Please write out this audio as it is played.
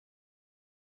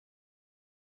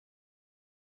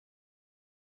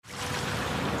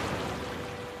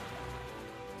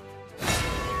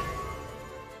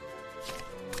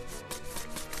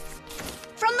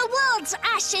Azvaldt's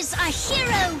ashes, a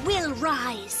hero will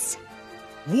rise.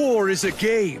 War is a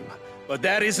game, but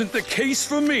that isn't the case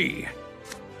for me.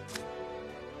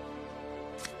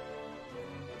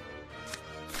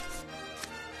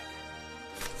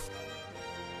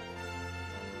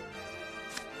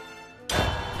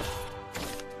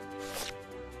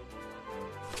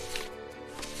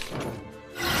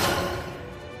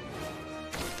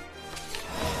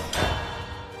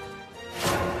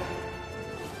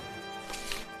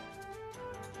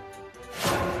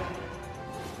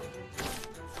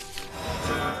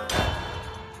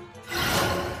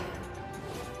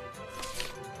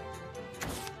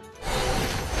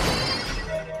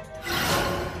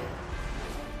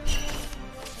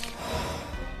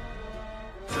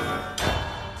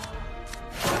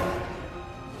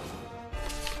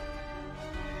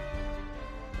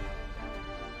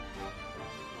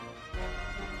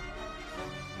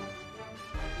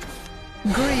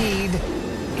 Greed,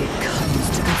 it comes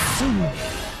to consume me.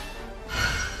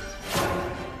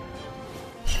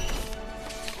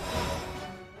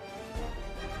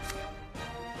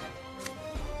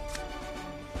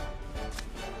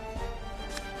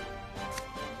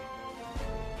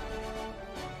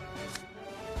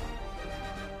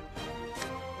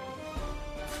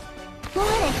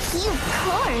 What a cute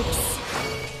corpse.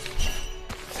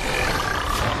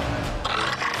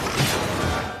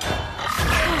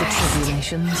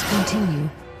 Tribulations continue.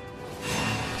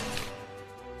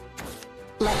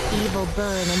 Let evil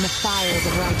burn in the fires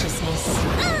of righteousness.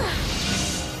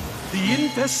 The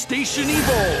infestation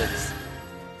evolves!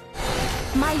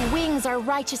 My wings are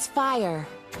righteous fire.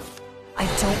 I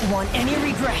don't want any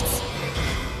regrets.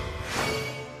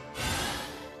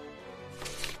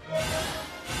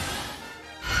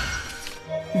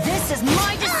 This is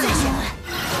my decision!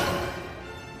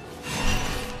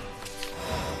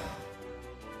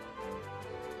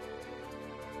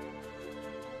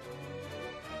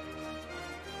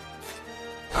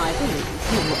 I believe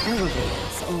he will elevate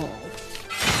us all.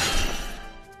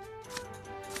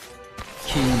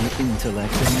 Keen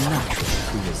intellect and natural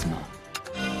charisma.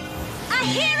 A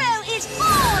hero is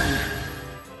born!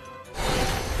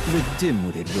 The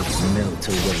dim-witted will melt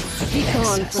away. Be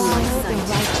gone from my Follow the sight.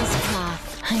 righteous path.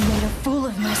 I made a fool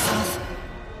of myself.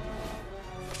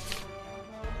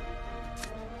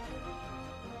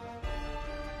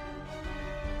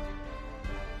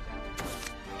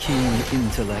 Keen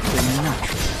intellect and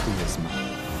natural charisma.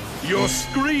 Your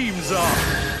screams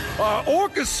are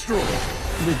orchestral!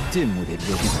 The dim-witted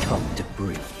will become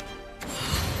debris.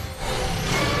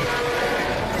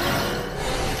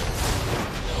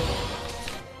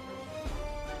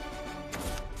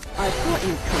 I thought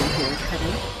you'd come here,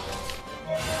 Cuddy.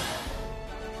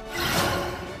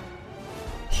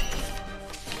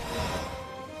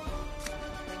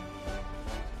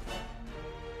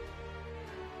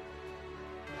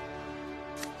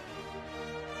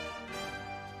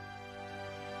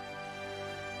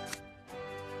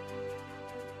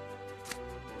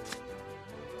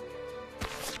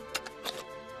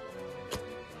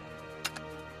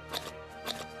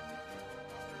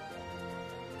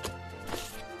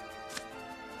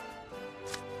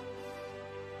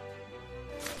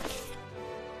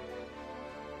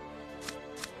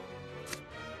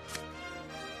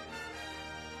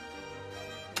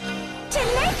 To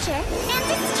nurture and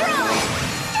destroy!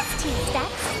 Just 2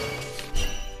 steps.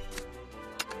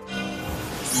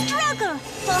 Struggle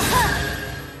for her!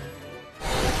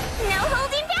 No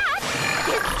holding back!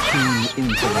 Keen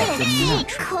intellect What a and cute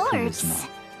natural corpse! charisma.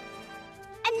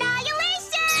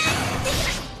 Annihilation!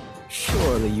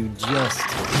 Surely you just...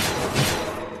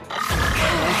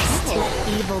 Let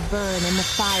evil burn in the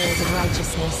fires of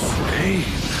righteousness. Pain.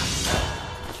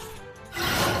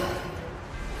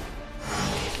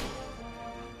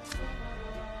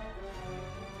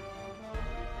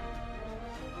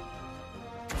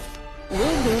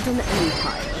 We'll build an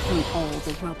empire from all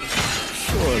the rubble.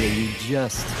 Surely you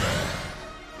just...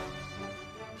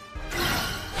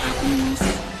 Happiness,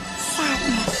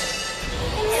 sadness,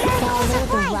 and miracles Follow of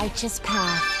the life. righteous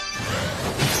path.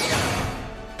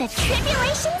 The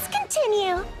tribulations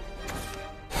continue.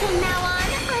 From now on,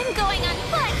 I'm going on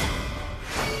foot.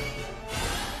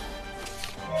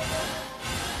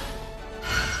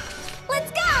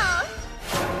 Let's go!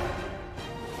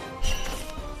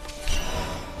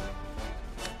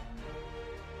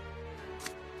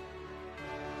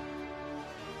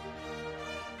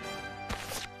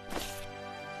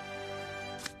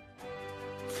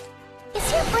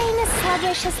 Is your brain as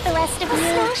sluggish as the rest of you?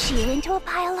 I'll smash you into a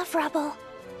pile of rubble.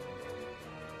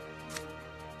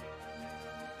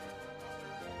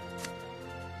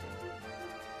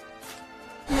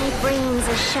 My brains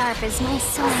as sharp as my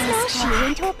soul. Smash you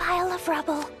into a pile of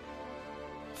rubble.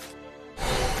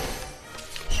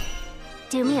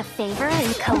 Do me a favor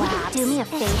and collapse. Do me a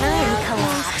favor and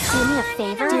collapse. Do me a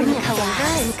favor and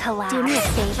collapse. Do me a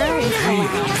favor and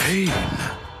collapse. Pain.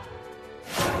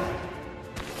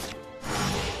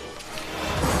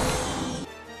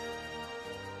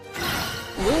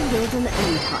 We'll build an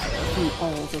empire from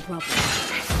all the rubble.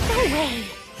 No way.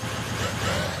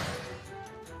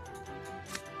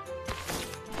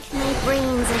 My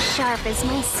brain's as sharp as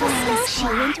my soul. Smash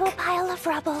you into a pile of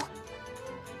rubble.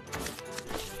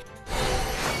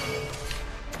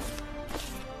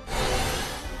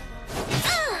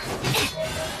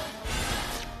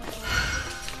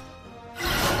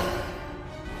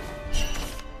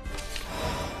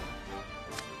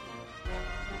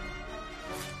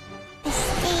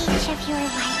 Of your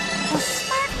life will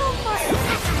sparkle for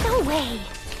no way.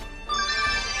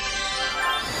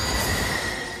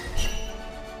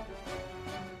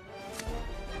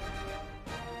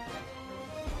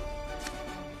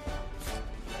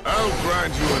 I'll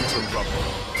grind you into rubble.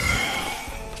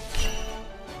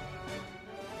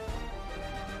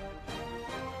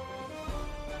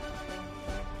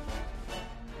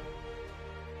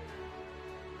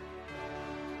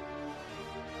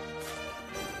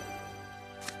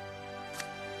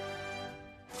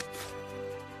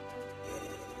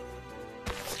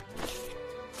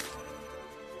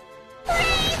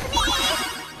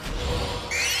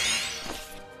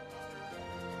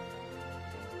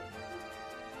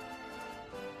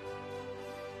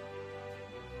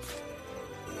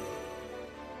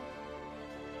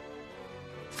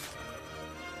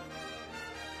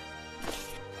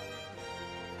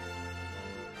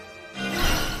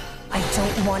 I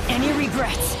don't want any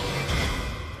regrets.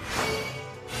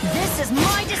 This is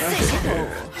my decision.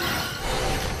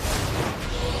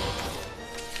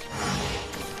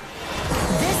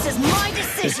 This is my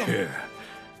decision.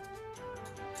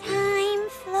 Time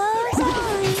flows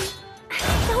on.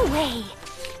 No way.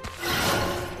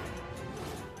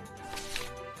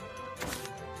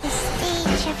 The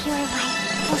stage of your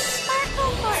life will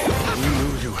sparkle forever. You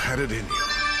knew you had it in you.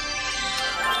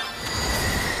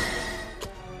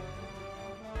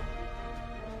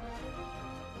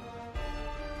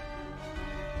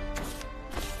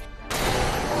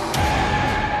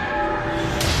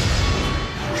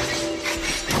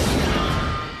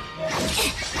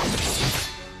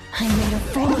 I made a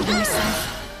fool of myself.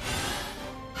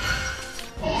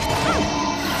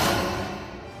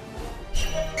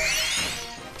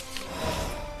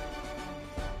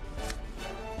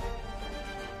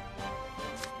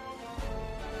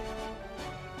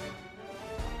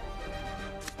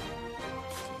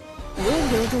 We'll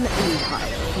build an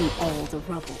empire from all the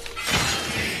rubble.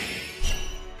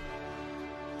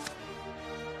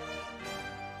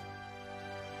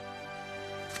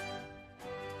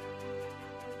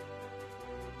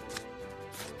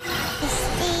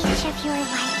 Of your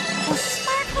life will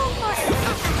sparkle forever.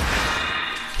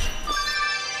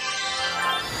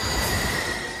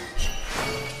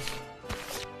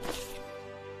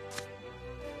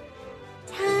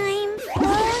 Time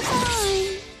flows on.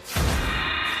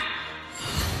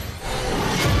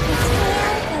 The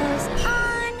tale goes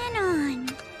on and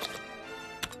on.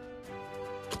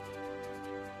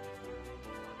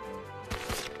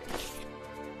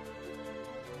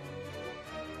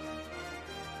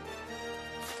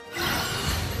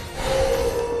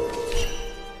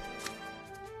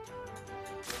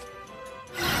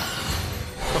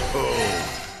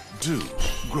 Do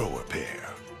grow a pair.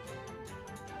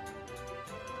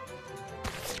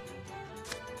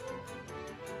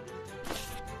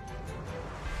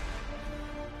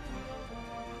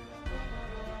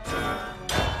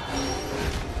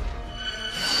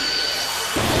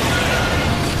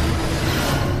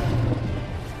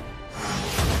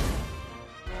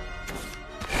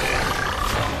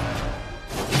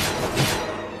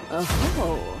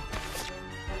 Oh,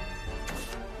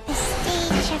 The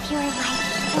stage of your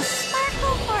life will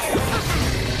sparkle forever.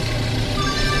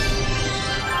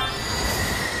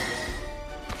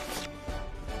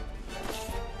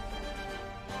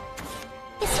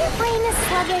 Is your brain as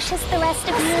sluggish as the rest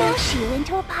of you? I'll smash you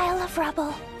into a pile of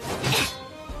rubble.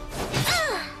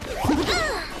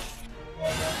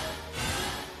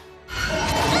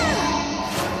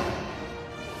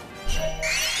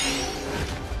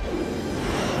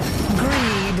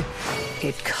 Greed.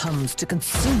 It comes to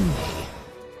consume me.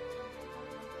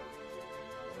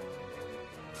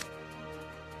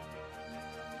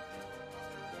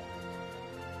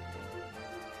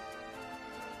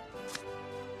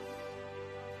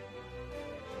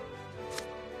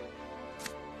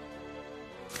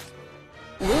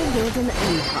 we'll We'll build an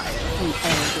empire from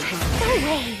all the rubble. Go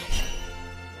away!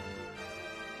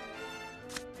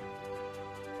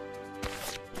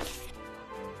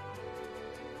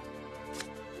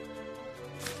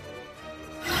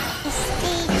 The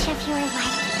stage of your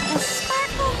life, the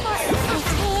sparkle for the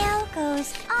tale goes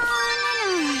on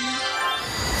and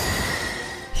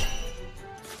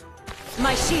on.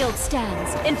 My shield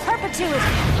stands in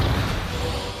perpetuity.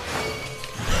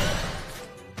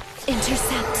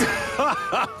 Intercept.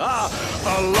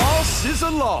 A loss is a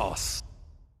loss.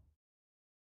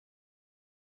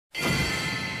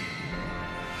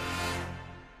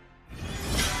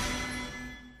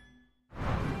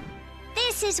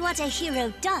 This is what a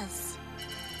hero does.